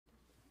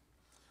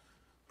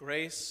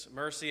Grace,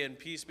 mercy, and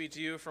peace be to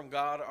you from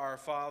God our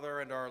Father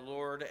and our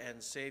Lord and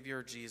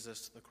Savior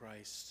Jesus the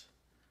Christ.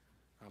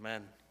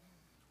 Amen.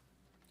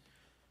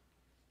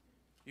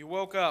 You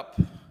woke up,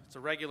 it's a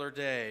regular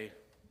day,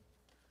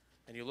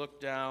 and you look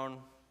down,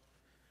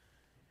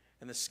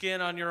 and the skin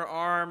on your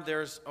arm,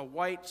 there's a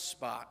white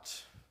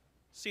spot.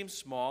 Seems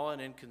small and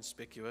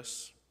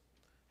inconspicuous,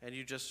 and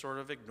you just sort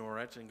of ignore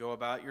it and go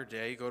about your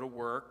day. You go to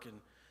work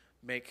and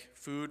make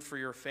food for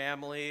your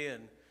family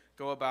and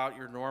go about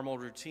your normal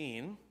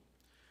routine.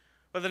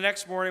 But the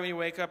next morning when you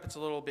wake up, it's a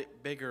little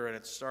bit bigger and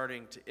it's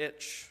starting to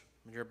itch.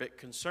 And you're a bit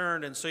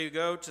concerned, and so you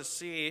go to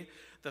see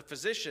the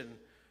physician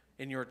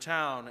in your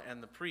town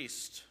and the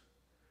priest.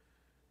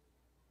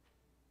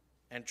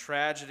 And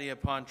tragedy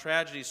upon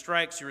tragedy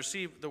strikes. You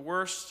receive the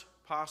worst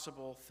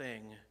possible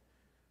thing.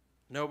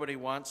 Nobody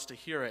wants to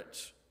hear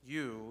it.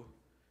 You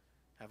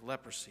have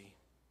leprosy.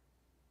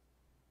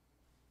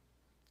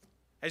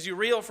 As you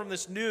reel from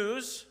this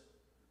news,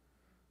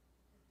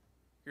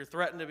 you're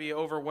threatened to be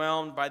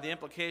overwhelmed by the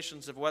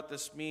implications of what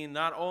this means.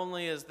 Not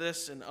only is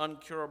this an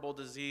incurable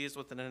disease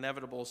with an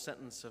inevitable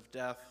sentence of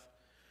death,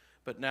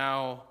 but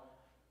now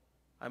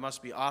I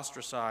must be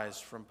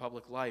ostracized from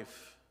public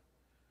life.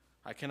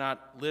 I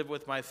cannot live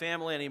with my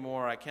family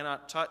anymore. I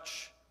cannot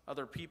touch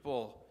other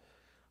people.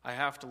 I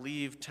have to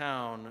leave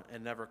town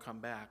and never come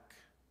back.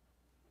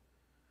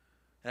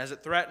 And as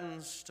it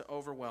threatens to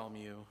overwhelm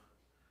you,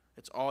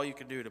 it's all you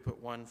can do to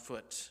put one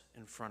foot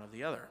in front of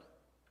the other.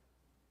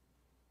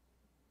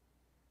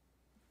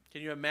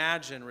 Can you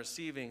imagine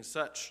receiving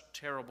such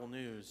terrible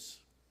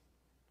news?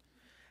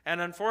 And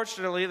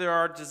unfortunately, there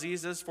are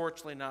diseases,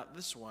 fortunately not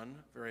this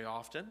one very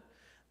often,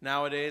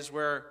 nowadays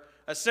where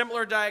a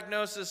similar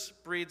diagnosis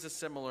breeds a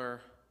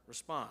similar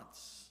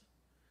response.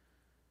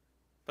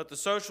 But the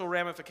social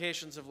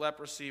ramifications of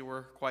leprosy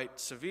were quite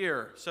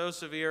severe. So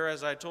severe,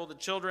 as I told the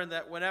children,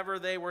 that whenever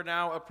they were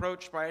now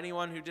approached by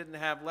anyone who didn't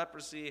have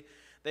leprosy,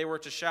 they were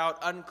to shout,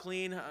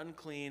 "Unclean,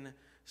 unclean,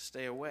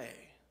 stay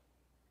away."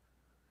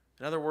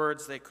 In other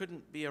words, they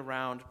couldn't be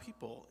around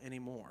people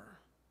anymore.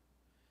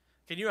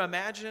 Can you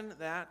imagine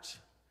that?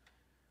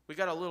 We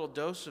got a little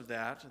dose of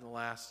that in the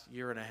last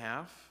year and a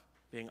half,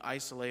 being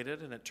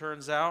isolated, and it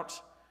turns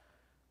out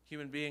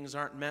human beings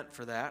aren't meant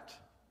for that.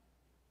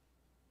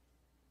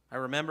 I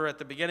remember at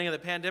the beginning of the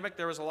pandemic,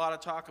 there was a lot of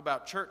talk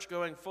about church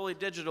going fully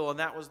digital, and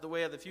that was the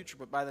way of the future.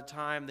 But by the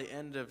time the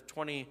end of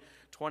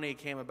 2020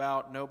 came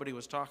about, nobody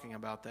was talking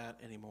about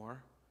that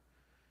anymore.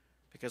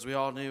 Because we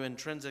all knew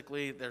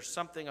intrinsically there's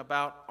something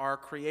about our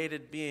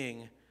created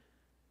being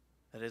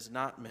that is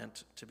not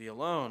meant to be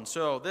alone.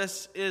 So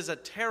this is a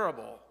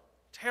terrible,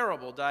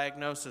 terrible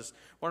diagnosis.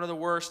 One of the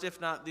worst, if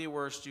not the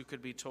worst, you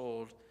could be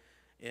told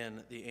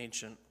in the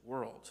ancient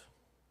world.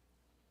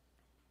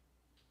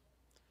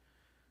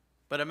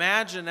 But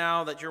imagine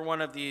now that you're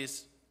one of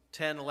these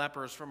 10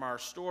 lepers from our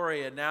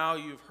story, and now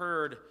you've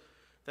heard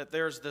that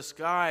there's this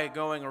guy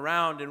going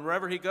around, and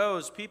wherever he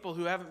goes, people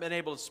who haven't been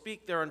able to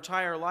speak their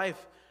entire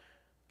life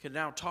can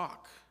now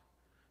talk.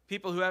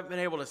 People who haven't been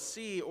able to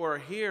see or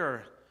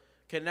hear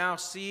can now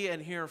see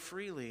and hear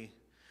freely.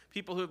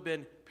 People who have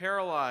been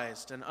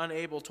paralyzed and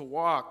unable to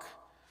walk,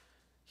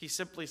 he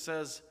simply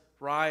says,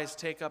 "Rise,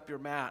 take up your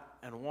mat,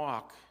 and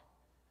walk,"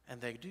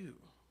 and they do.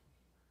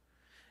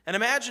 And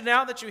imagine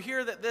now that you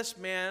hear that this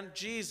man,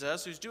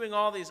 Jesus, who's doing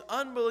all these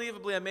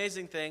unbelievably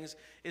amazing things,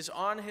 is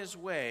on his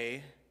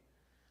way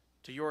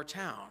to your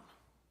town.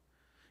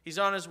 He's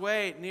on his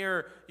way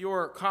near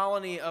your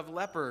colony of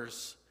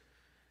lepers.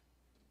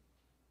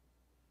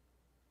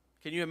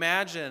 Can you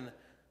imagine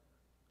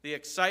the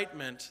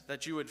excitement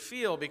that you would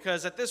feel?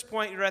 Because at this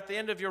point, you're at the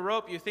end of your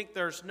rope. You think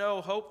there's no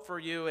hope for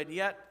you, and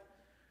yet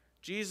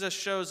Jesus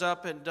shows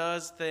up and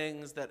does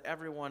things that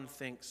everyone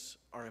thinks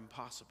are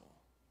impossible.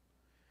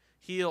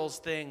 Heals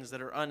things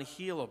that are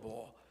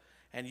unhealable,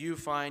 and you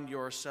find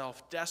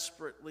yourself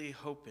desperately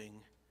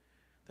hoping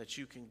that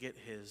you can get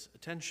his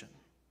attention.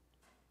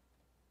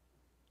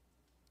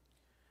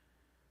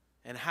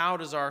 And how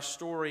does our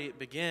story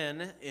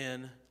begin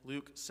in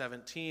Luke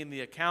 17?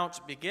 The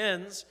account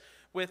begins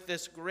with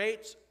this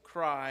great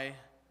cry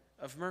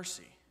of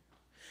mercy,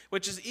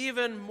 which is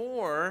even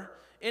more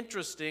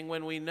interesting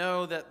when we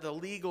know that the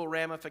legal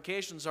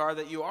ramifications are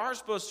that you are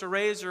supposed to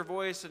raise your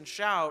voice and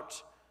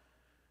shout,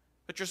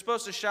 but you're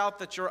supposed to shout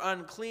that you're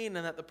unclean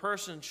and that the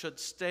person should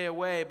stay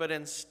away. But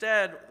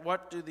instead,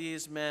 what do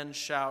these men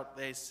shout?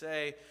 They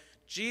say,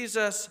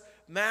 "Jesus,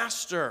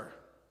 Master,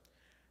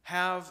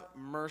 have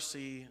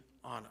mercy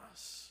on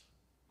us."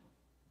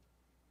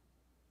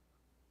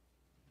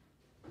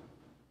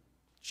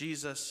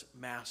 Jesus,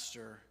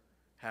 Master,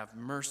 have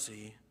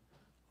mercy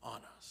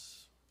on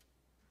us.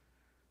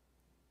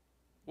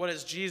 What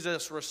is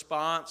Jesus'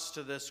 response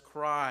to this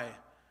cry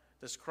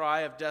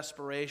of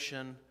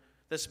desperation?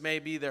 This may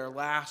be their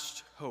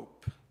last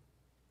hope.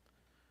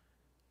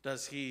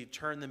 Does he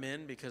turn them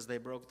in because they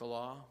broke the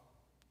law?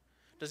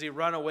 Does he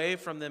run away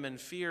from them in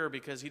fear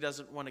because he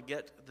doesn't want to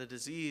get the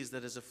disease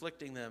that is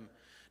afflicting them?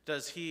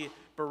 Does he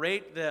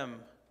berate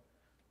them?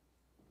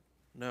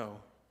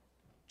 No.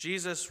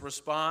 Jesus'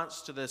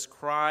 response to this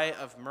cry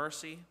of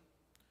mercy.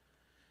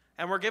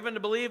 And we're given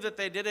to believe that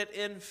they did it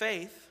in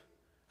faith,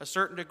 a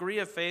certain degree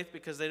of faith,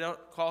 because they don't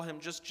call him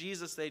just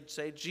Jesus. They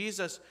say,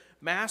 Jesus,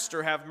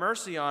 Master, have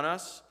mercy on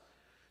us.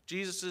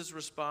 Jesus'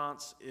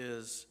 response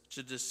is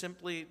to just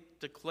simply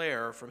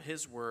declare from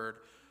his word,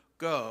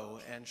 go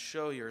and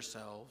show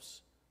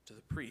yourselves to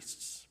the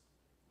priests.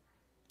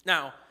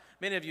 Now,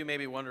 many of you may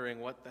be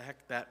wondering what the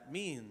heck that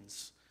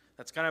means.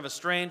 That's kind of a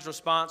strange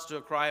response to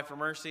a cry for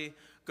mercy.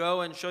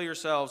 Go and show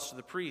yourselves to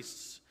the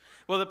priests.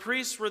 Well, the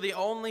priests were the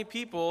only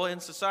people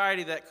in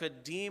society that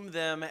could deem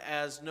them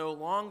as no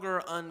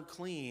longer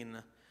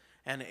unclean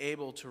and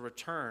able to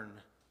return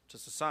to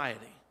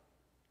society.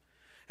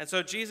 And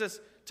so Jesus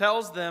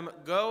tells them,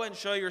 go and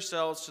show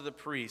yourselves to the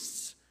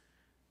priests.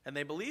 And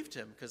they believed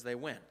him because they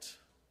went.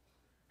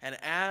 And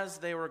as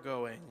they were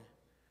going,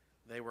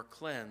 they were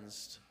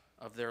cleansed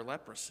of their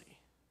leprosy.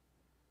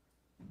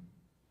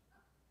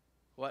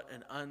 What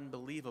an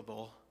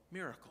unbelievable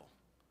miracle.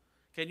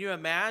 Can you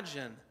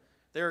imagine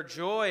their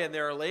joy and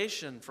their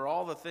elation for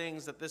all the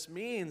things that this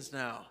means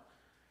now?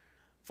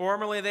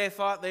 Formerly, they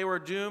thought they were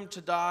doomed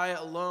to die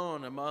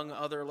alone among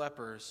other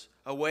lepers,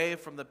 away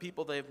from the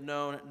people they've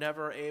known,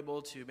 never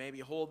able to maybe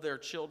hold their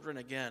children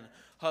again,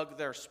 hug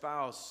their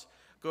spouse,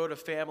 go to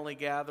family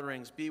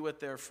gatherings, be with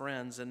their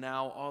friends. And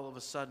now, all of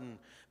a sudden,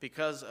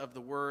 because of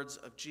the words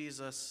of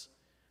Jesus,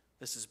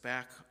 this is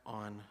back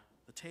on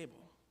the table.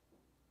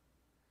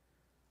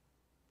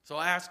 So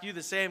I'll ask you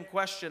the same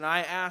question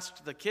I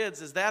asked the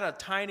kids. Is that a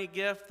tiny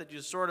gift that you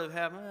sort of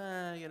have,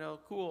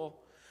 cool?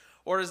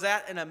 Or is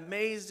that an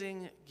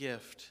amazing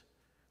gift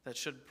that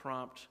should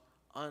prompt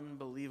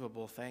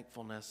unbelievable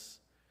thankfulness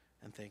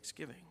and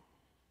thanksgiving?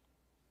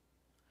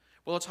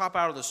 Well, let's hop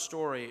out of the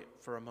story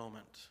for a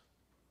moment.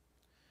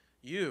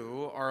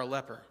 You are a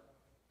leper.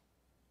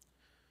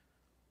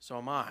 So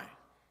am I.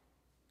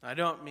 I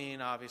don't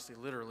mean, obviously,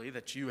 literally,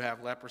 that you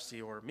have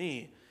leprosy or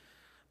me.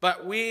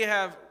 But we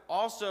have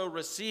also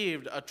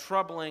received a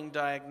troubling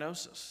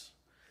diagnosis,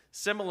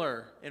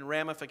 similar in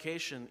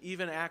ramification,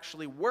 even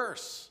actually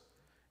worse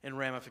in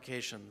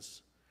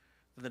ramifications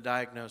than the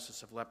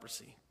diagnosis of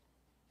leprosy.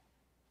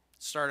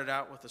 It started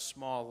out with a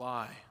small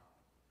lie,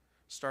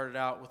 started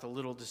out with a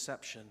little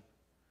deception,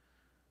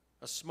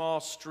 a small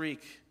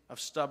streak of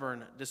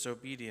stubborn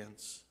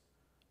disobedience.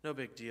 No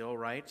big deal,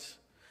 right?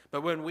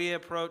 But when we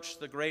approach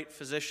the great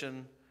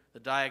physician,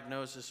 the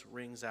diagnosis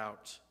rings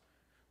out.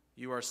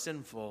 You are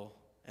sinful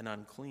and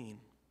unclean.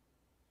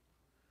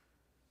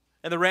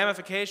 And the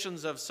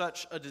ramifications of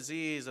such a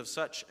disease, of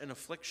such an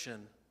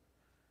affliction,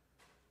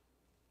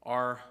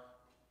 are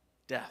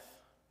death.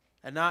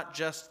 And not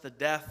just the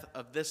death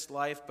of this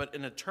life, but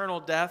an eternal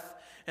death,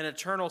 an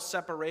eternal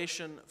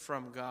separation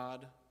from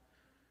God,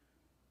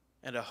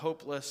 and a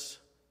hopeless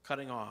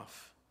cutting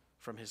off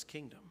from his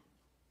kingdom.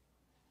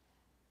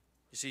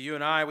 You see, you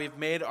and I, we've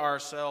made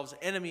ourselves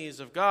enemies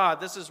of God.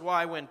 This is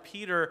why when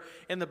Peter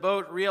in the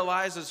boat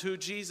realizes who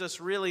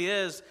Jesus really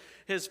is,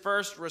 his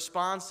first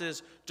response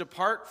is,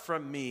 "Depart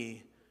from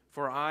me,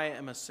 for I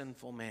am a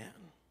sinful man."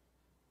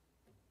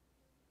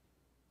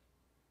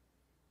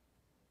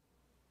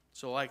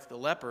 So like the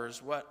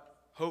lepers, what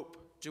hope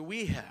do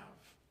we have?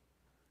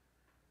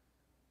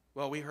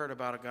 Well, we heard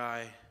about a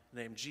guy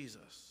named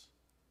Jesus,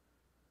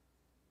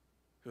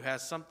 who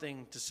has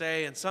something to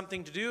say and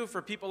something to do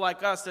for people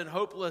like us in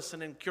hopeless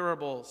and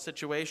incurable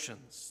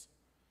situations.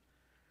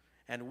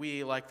 And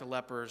we, like the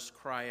lepers,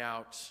 cry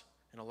out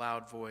in a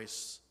loud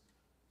voice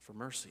for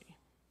mercy.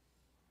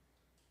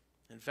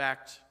 In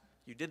fact,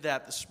 you did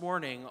that this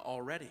morning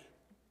already.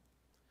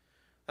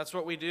 That's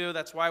what we do.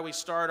 That's why we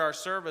start our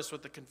service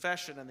with the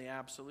confession and the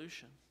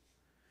absolution,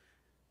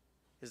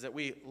 is that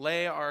we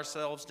lay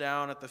ourselves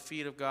down at the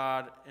feet of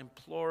God,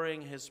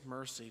 imploring his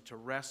mercy to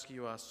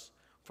rescue us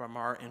from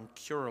our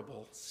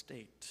incurable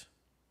state.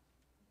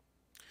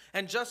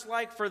 And just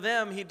like for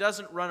them, he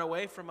doesn't run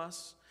away from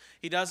us.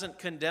 He doesn't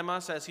condemn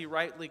us as he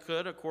rightly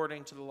could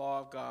according to the law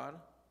of God.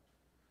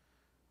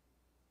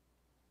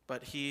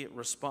 But he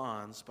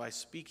responds by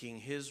speaking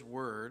his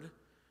word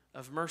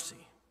of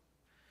mercy.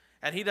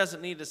 And he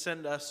doesn't need to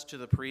send us to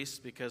the priests,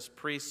 because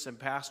priests and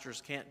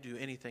pastors can't do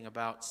anything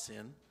about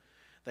sin.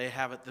 They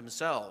have it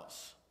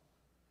themselves.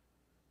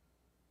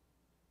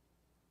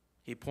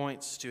 He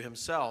points to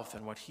himself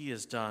and what he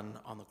has done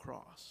on the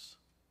cross.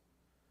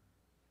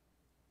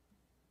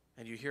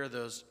 And you hear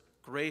those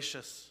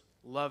gracious,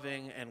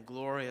 loving, and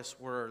glorious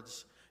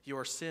words.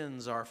 Your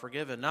sins are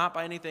forgiven, not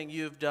by anything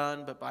you've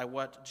done, but by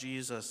what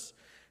Jesus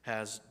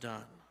has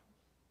done.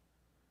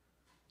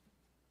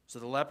 So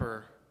the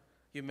leper,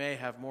 you may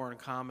have more in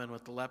common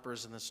with the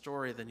lepers in the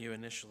story than you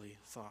initially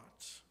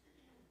thought.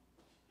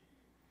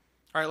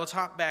 All right, let's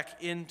hop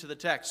back into the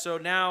text. So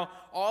now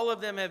all of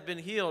them have been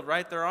healed,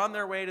 right? They're on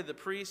their way to the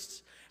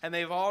priests, and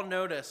they've all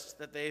noticed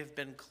that they've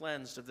been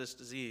cleansed of this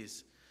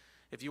disease.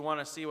 If you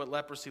want to see what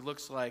leprosy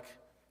looks like,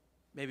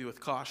 maybe with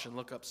caution,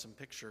 look up some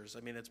pictures.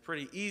 I mean, it's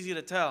pretty easy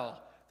to tell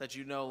that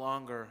you no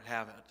longer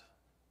have it.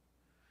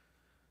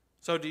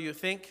 So do you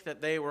think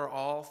that they were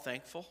all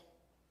thankful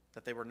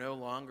that they were no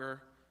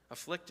longer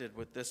afflicted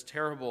with this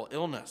terrible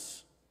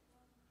illness?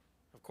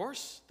 Of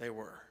course they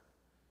were.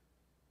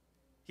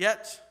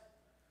 Yet,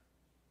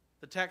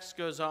 the text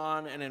goes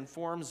on and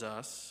informs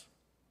us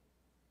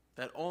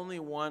that only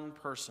one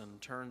person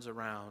turns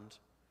around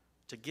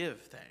to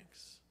give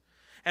thanks.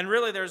 And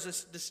really, there's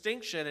this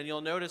distinction, and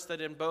you'll notice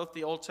that in both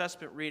the Old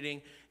Testament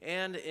reading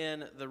and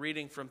in the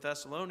reading from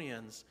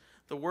Thessalonians,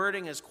 the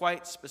wording is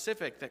quite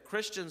specific, that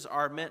Christians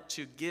are meant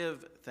to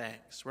give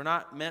thanks. We're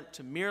not meant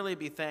to merely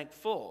be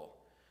thankful,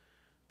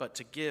 but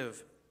to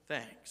give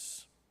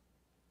thanks.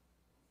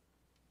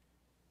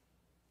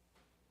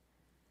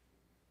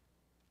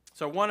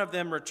 So one of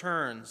them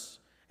returns,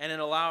 and in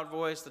a loud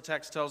voice, the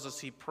text tells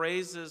us he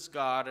praises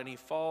God, and he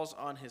falls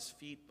on his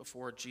feet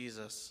before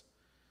Jesus,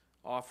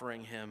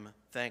 offering him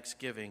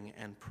thanksgiving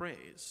and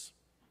praise,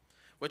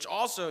 which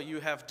also you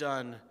have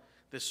done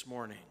this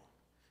morning.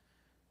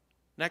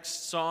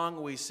 Next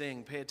song we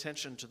sing, pay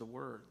attention to the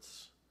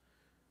words.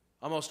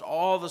 Almost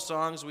all the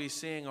songs we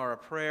sing are a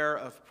prayer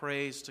of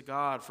praise to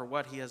God for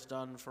what he has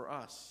done for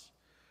us.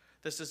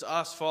 This is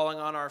us falling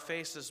on our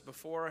faces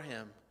before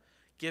him,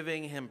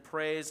 giving him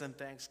praise and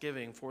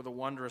thanksgiving for the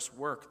wondrous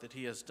work that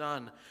he has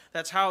done.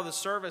 That's how the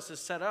service is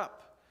set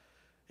up.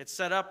 It's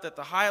set up that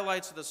the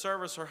highlights of the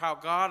service are how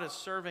God is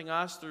serving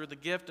us through the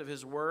gift of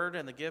his word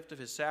and the gift of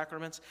his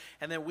sacraments,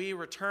 and then we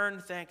return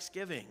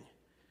thanksgiving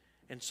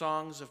in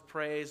songs of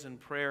praise and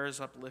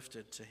prayers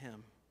uplifted to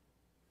him.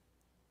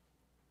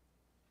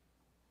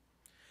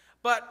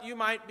 But you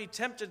might be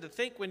tempted to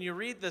think when you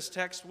read this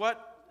text,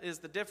 what is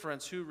the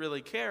difference? Who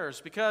really cares?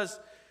 Because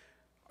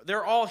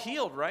they're all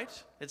healed,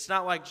 right? It's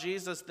not like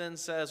Jesus then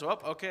says,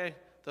 well, okay,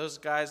 those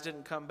guys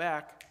didn't come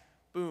back.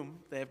 Boom,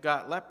 they've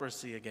got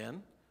leprosy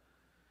again.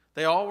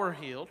 They all were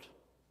healed.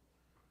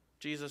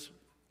 Jesus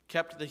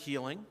kept the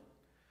healing.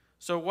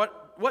 So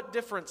what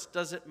difference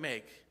does it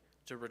make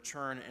to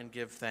return and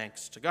give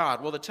thanks to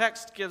God? Well, the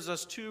text gives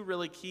us two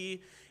really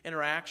key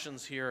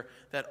interactions here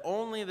that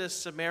only this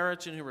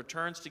Samaritan who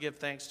returns to give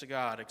thanks to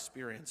God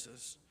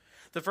experiences.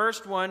 The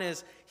first one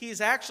is he's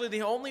actually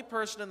the only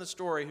person in the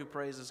story who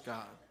praises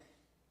God.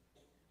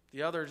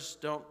 The others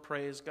don't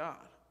praise God.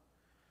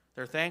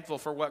 They're thankful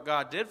for what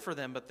God did for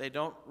them, but they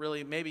don't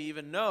really maybe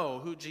even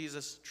know who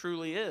Jesus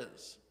truly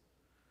is.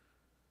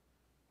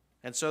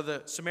 And so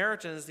the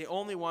Samaritan is the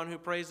only one who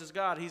praises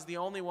God. He's the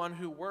only one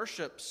who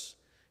worships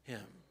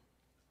him.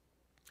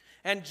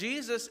 And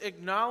Jesus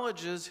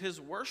acknowledges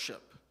his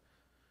worship.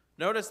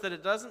 Notice that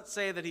it doesn't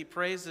say that he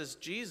praises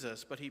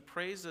Jesus, but he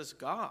praises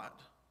God.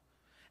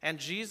 And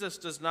Jesus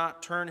does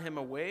not turn him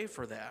away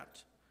for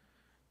that.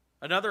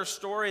 Another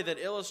story that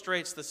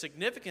illustrates the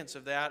significance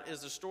of that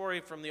is the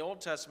story from the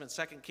Old Testament,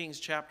 2 Kings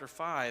chapter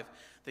 5,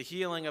 the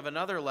healing of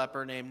another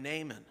leper named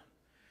Naaman.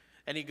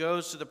 And he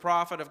goes to the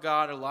prophet of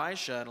God,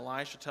 Elisha, and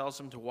Elisha tells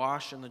him to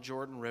wash in the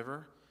Jordan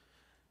River,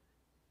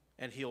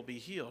 and he'll be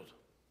healed.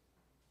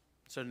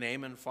 So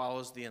Naaman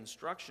follows the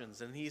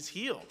instructions, and he's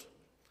healed.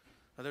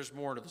 Now, there's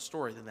more to the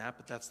story than that,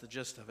 but that's the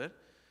gist of it.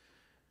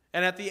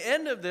 And at the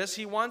end of this,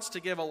 he wants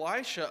to give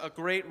Elisha a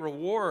great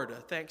reward, a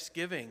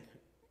thanksgiving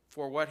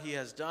for what he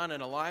has done,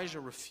 and Elijah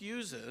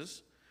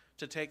refuses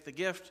to take the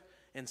gift,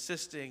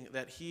 insisting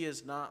that he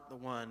is not the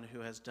one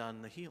who has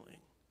done the healing,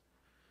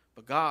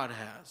 but God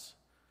has,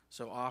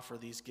 so offer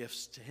these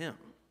gifts to him.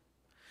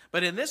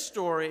 But in this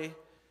story,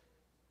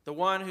 the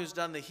one who's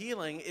done the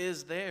healing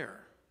is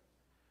there,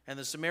 and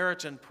the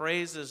Samaritan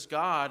praises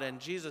God, and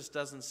Jesus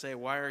doesn't say,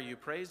 "Why are you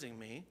praising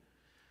me?"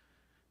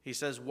 He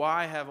says,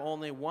 "Why have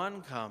only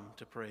one come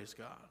to praise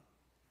God?"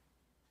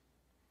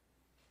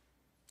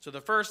 So the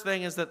first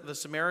thing is that the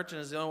Samaritan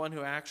is the only one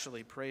who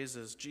actually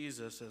praises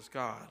Jesus as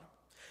God.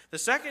 The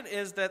second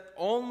is that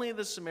only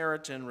the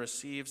Samaritan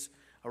receives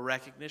a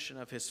recognition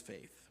of his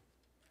faith.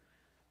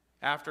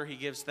 After he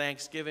gives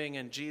thanksgiving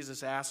and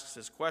Jesus asks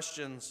his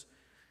questions,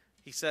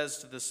 he says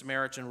to the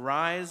Samaritan,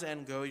 "Rise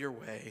and go your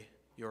way.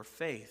 Your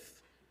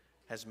faith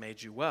has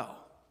made you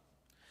well."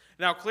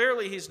 Now,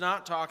 clearly he's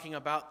not talking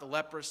about the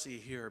leprosy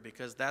here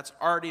because that's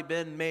already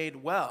been made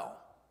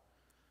well.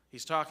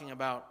 He's talking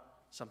about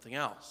something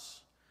else.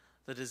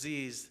 The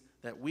disease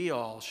that we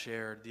all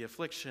shared, the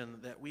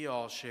affliction that we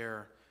all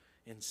share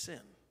in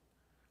sin.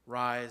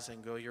 Rise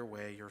and go your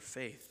way. Your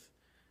faith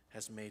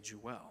has made you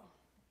well.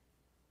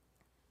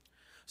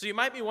 So you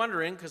might be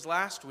wondering, because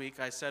last week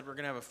I said we're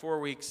going to have a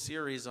 4-week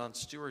series on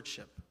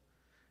stewardship.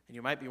 And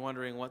you might be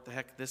wondering what the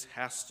heck this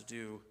has to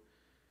do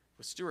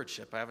with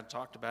stewardship. I haven't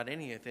talked about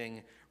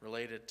anything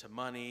related to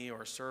money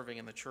or serving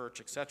in the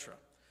church, etc.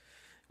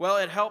 Well,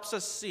 it helps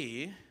us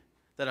see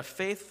that a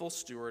faithful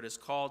steward is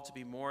called to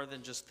be more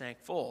than just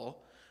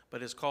thankful,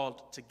 but is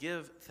called to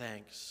give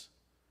thanks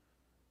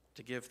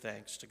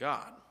to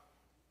God.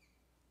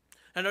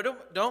 And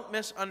don't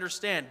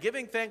misunderstand.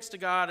 Giving thanks to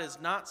God is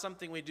not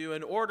something we do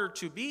in order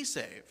to be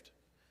saved,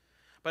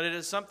 but it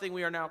is something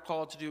we are now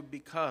called to do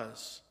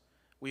because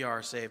we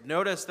are saved.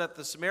 Notice that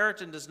the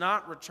Samaritan does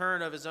not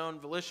return of his own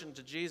volition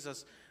to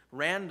Jesus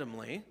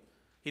randomly.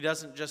 He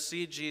doesn't just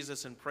see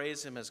Jesus and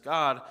praise him as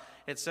God.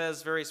 It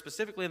says very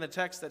specifically in the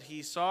text that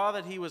he saw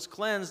that he was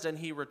cleansed and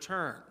he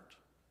returned.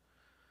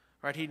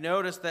 Right? He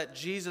noticed that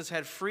Jesus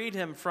had freed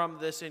him from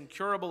this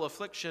incurable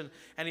affliction,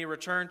 and he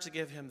returned to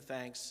give him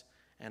thanks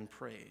and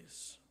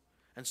praise.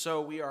 And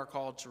so we are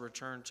called to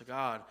return to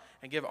God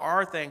and give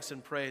our thanks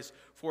and praise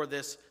for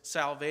this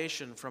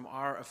salvation from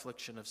our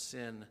affliction of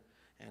sin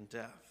and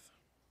death.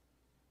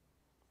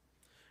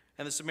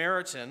 And the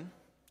Samaritan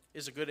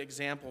is a good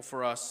example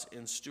for us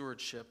in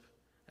stewardship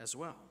as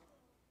well.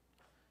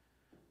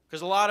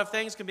 Because a lot of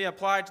things can be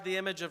applied to the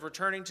image of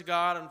returning to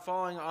God and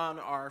falling on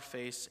our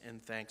face in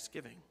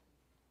thanksgiving.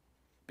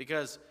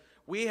 Because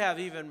we have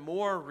even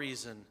more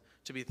reason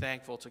to be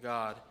thankful to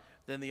God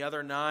than the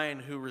other 9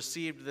 who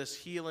received this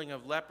healing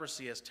of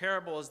leprosy. As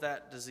terrible as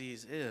that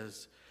disease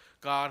is,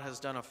 God has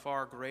done a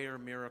far greater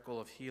miracle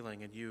of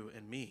healing in you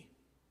and me.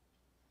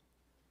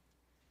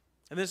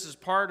 And this is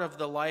part of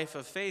the life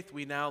of faith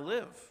we now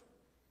live.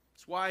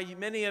 It's why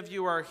many of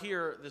you are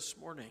here this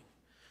morning.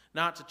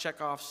 Not to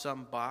check off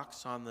some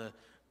box on the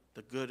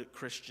good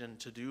Christian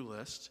to-do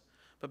list,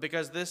 but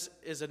because this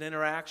is an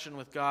interaction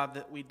with God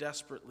that we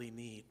desperately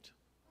need.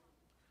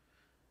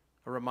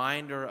 A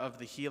reminder of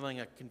the healing,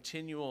 a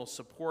continual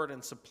support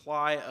and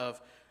supply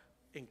of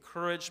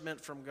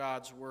encouragement from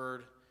God's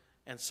word,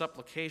 and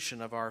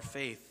supplication of our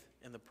faith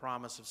in the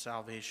promise of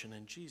salvation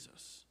in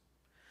Jesus.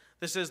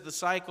 This is the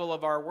cycle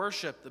of our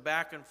worship, the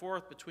back and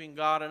forth between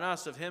God and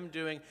us, of him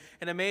doing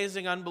an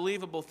amazing,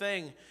 unbelievable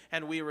thing,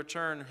 and we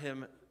return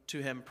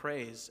to him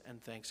praise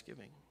and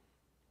thanksgiving.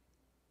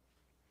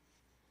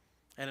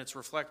 And it's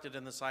reflected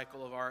in the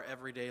cycle of our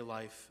everyday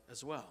life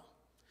as well.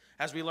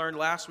 As we learned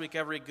last week,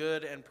 every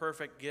good and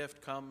perfect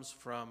gift comes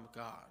from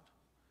God.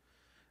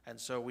 And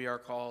so we are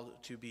called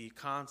to be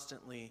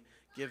constantly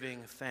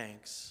giving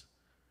thanks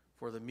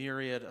for the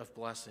myriad of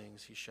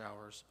blessings he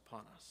showers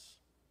upon us.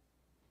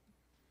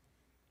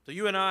 So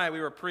you and I,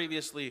 we were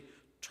previously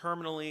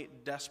terminally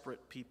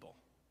desperate people.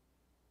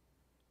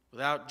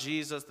 Without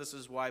Jesus, this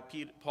is why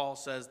Paul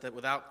says that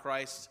without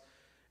Christ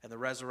and the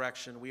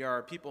resurrection, we are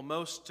a people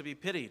most to be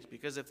pitied.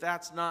 Because if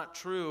that's not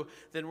true,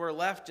 then we're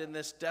left in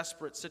this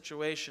desperate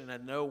situation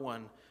and no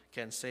one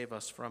can save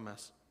us from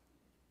us.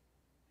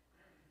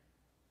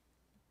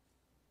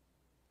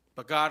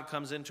 But God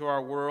comes into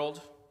our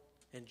world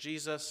in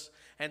Jesus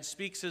and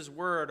speaks his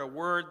word, a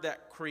word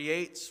that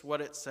creates what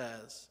it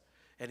says.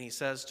 And he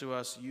says to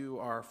us, you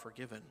are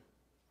forgiven.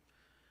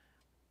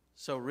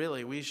 So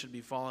really, we should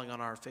be falling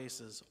on our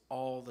faces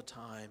all the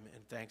time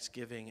in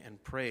thanksgiving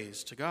and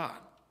praise to God.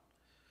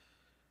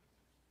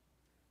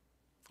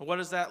 What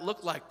does that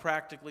look like,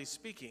 practically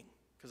speaking?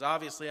 Because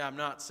obviously I'm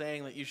not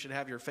saying that you should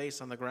have your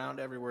face on the ground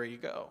everywhere you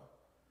go.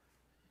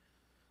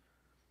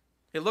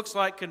 It looks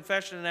like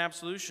confession and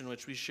absolution,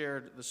 which we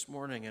shared this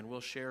morning and we'll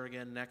share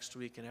again next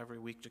week and every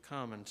week to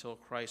come until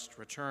Christ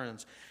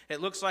returns. It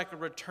looks like a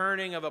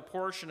returning of a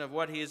portion of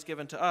what he has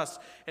given to us.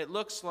 It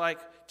looks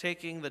like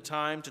taking the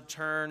time to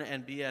turn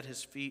and be at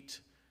his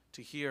feet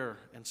to hear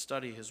and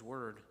study his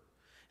word.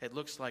 It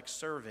looks like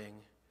serving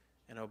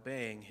and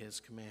obeying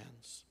his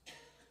commands.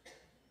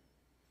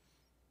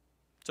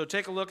 So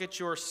take a look at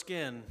your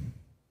skin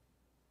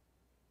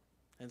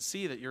and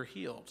see that you're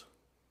healed.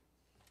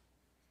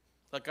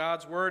 Let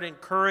God's word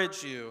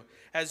encourage you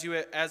as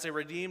a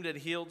redeemed and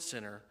healed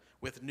sinner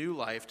with new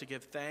life to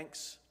give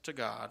thanks to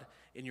God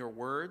in your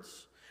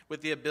words,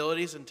 with the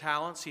abilities and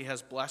talents he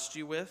has blessed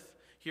you with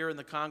here in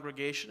the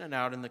congregation and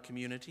out in the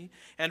community,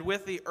 and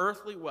with the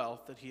earthly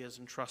wealth that he has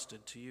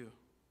entrusted to you.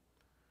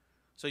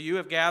 So you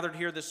have gathered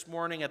here this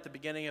morning at the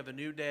beginning of a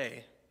new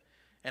day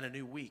and a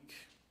new week.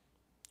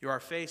 You are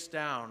face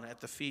down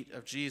at the feet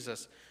of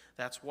Jesus.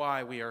 That's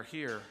why we are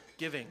here,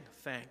 giving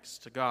thanks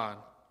to God.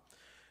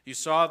 You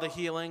saw the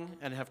healing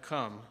and have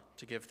come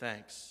to give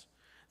thanks.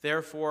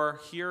 Therefore,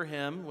 hear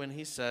him when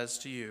he says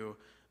to you,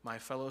 my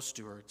fellow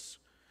stewards,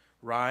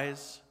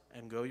 rise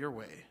and go your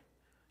way.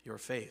 Your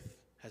faith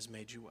has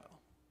made you well.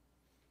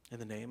 In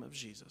the name of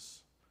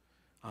Jesus,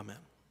 amen.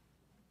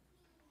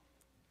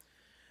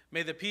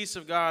 May the peace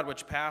of God,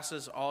 which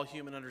passes all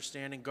human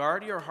understanding,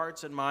 guard your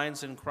hearts and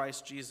minds in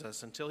Christ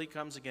Jesus until he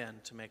comes again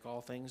to make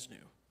all things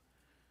new.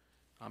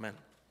 Amen.